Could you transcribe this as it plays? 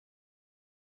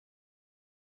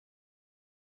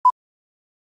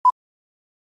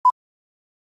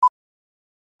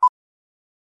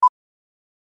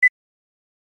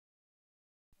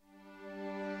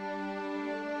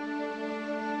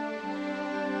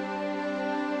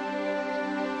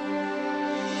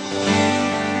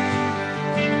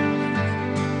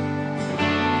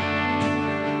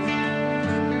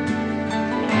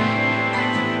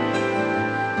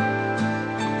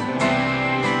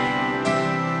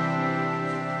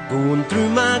Going through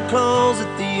my closet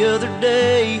the other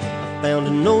day, I found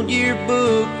an old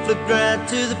yearbook, flipped right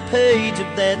to the page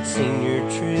of that senior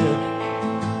trip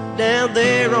down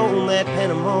there on that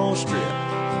Panama Strip.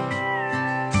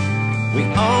 We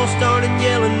all started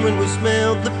yelling when we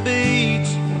smelled the beach.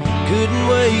 Couldn't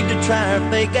wait to try our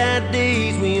fake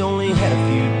IDs. We only had a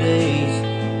few days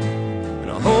and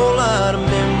a whole lot of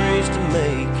memories to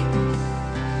make.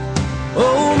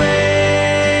 Oh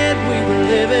man, we were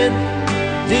living,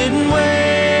 didn't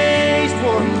waste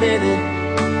 1 minute.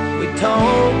 We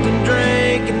talked and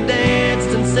drank and danced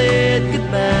and said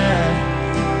goodbye.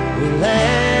 We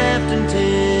laughed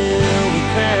until we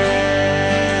cried.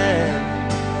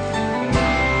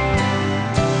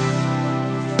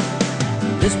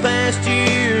 This past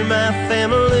year my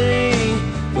family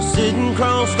was sitting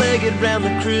cross-legged round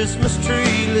the Christmas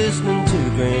tree listening to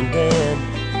Granddad.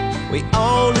 We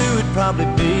all knew it'd probably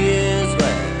be his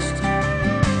last.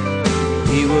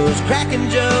 He was cracking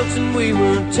jokes and we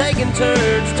were taking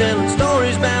turns telling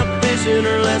stories about fishing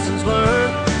or lessons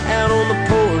learned out on the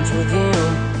porch with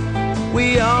him.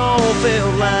 We all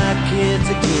felt like kids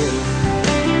again.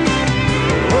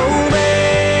 Oh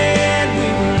man, we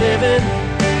were living,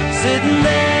 sitting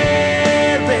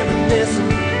there reminiscing.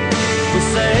 We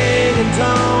sang and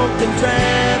talked and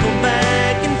traveled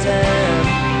back in time.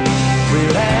 We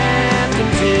laughed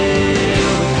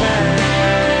until we cried.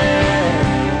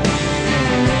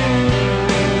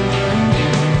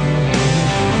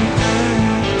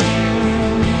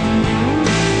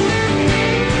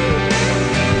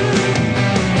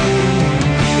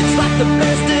 It's like the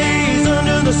best days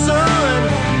under the sun.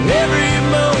 Every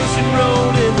emotion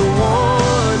rolled into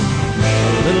one.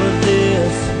 A little of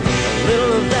this, a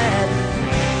little of that.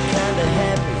 Kinda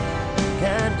happy,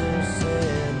 kinda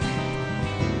sad.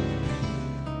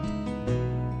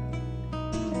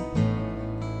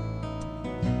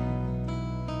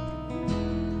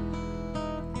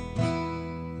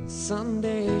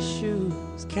 Sunday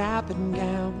shoes, cap and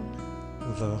gown,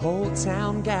 the whole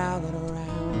town gathered around.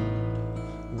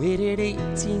 Waited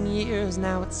 18 years,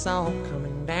 now it's all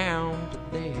coming down to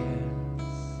this.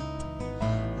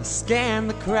 I scan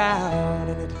the crowd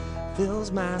and it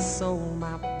fills my soul.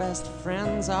 My best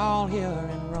friends all here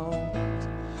enrolled.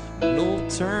 No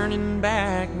turning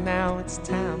back, now it's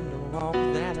time to walk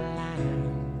that line.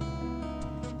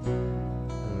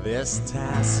 This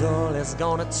tassel is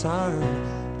gonna turn,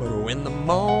 but when the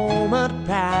moment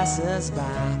passes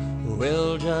by,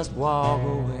 we'll just walk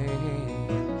away,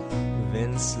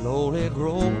 then slowly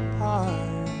grow apart.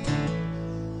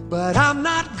 But I'm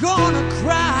not gonna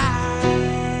cry,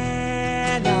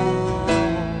 no,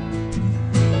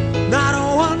 not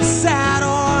one sad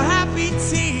or happy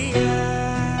tear.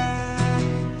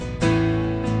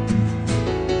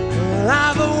 Well,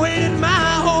 I've waited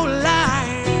my whole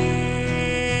life.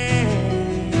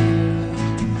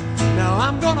 Now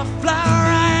I'm gonna fly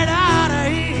right out of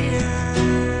here.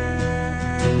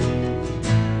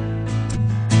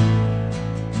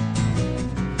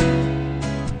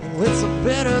 It's a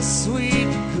bittersweet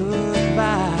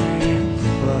goodbye,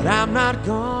 but I'm not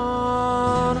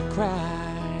gonna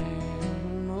cry,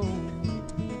 no.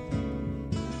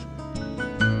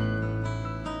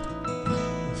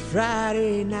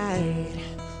 Friday night,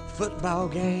 football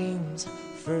games,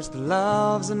 first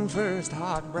loves and first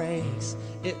heartbreaks.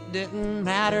 It didn't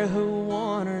matter who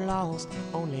won or lost,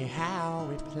 only how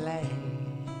we played.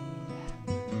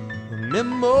 The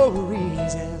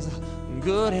memories as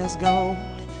good as gold,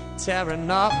 tearing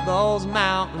up those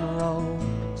mountain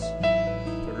roads,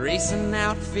 racing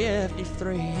out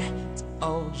 53 to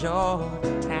old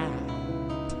Georgetown.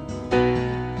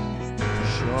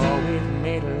 Sure, we've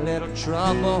made a little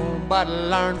trouble, but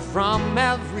learned from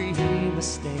every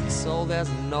mistake, so there's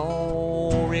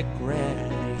no regretting.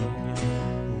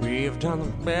 We've done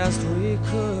the best we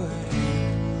could,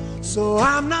 so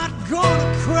I'm not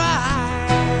gonna cry.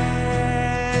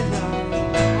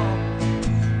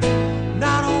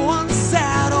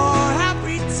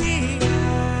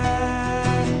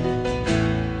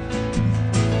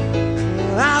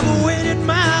 I've waited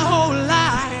my whole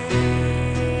life.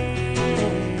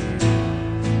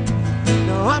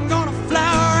 No, I'm gonna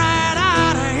fly right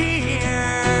out of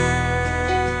here.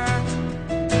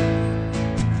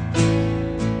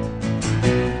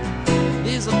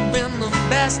 These have been the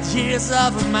best years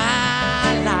of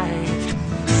my life,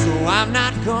 so I'm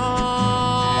not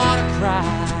gonna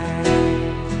cry.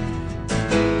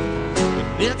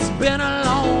 It's been a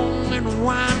long and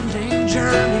winding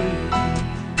journey.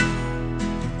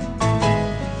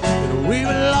 We've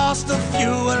lost a few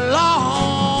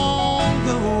along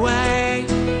the way.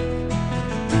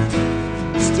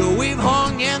 Still we've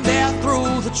hung in there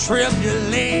through the the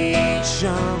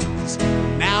tribulations.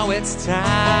 Now it's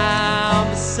time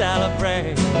to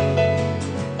celebrate.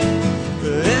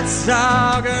 It's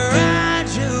our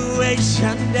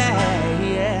graduation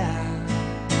day, yeah.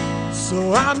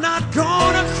 So I'm not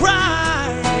gonna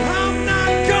cry. I'm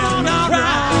not gonna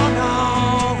cry,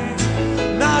 no.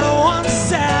 Not one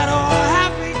sad or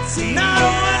happy tear. Not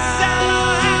one sad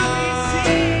or happy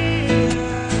tear.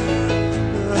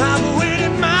 I've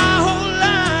waited my whole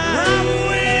life. I've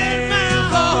waited my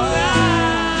whole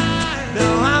life.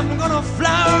 Now I'm gonna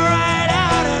fly right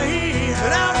out of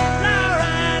here. I'll fly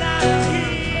right out of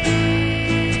here.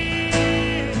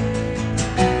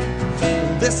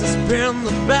 This has been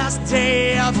the best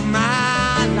day of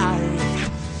my life,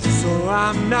 so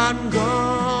I'm not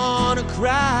gonna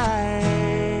cry.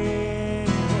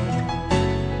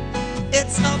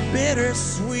 It's a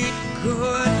bittersweet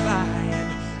goodbye,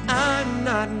 and I'm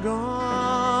not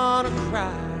gonna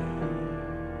cry.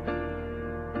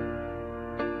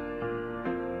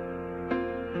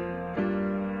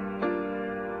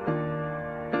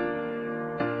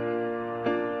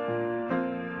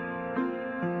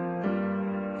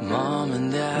 Mom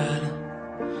and Dad,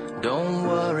 don't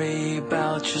worry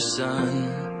about your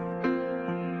son.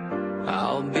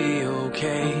 I'll be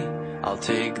okay. I'll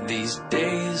take these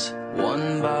days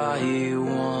one by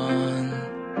one.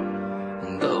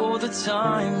 And though the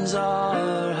times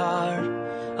are hard,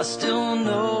 I still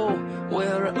know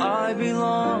where I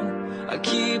belong. I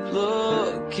keep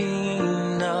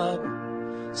looking up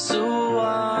so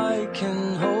I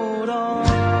can hold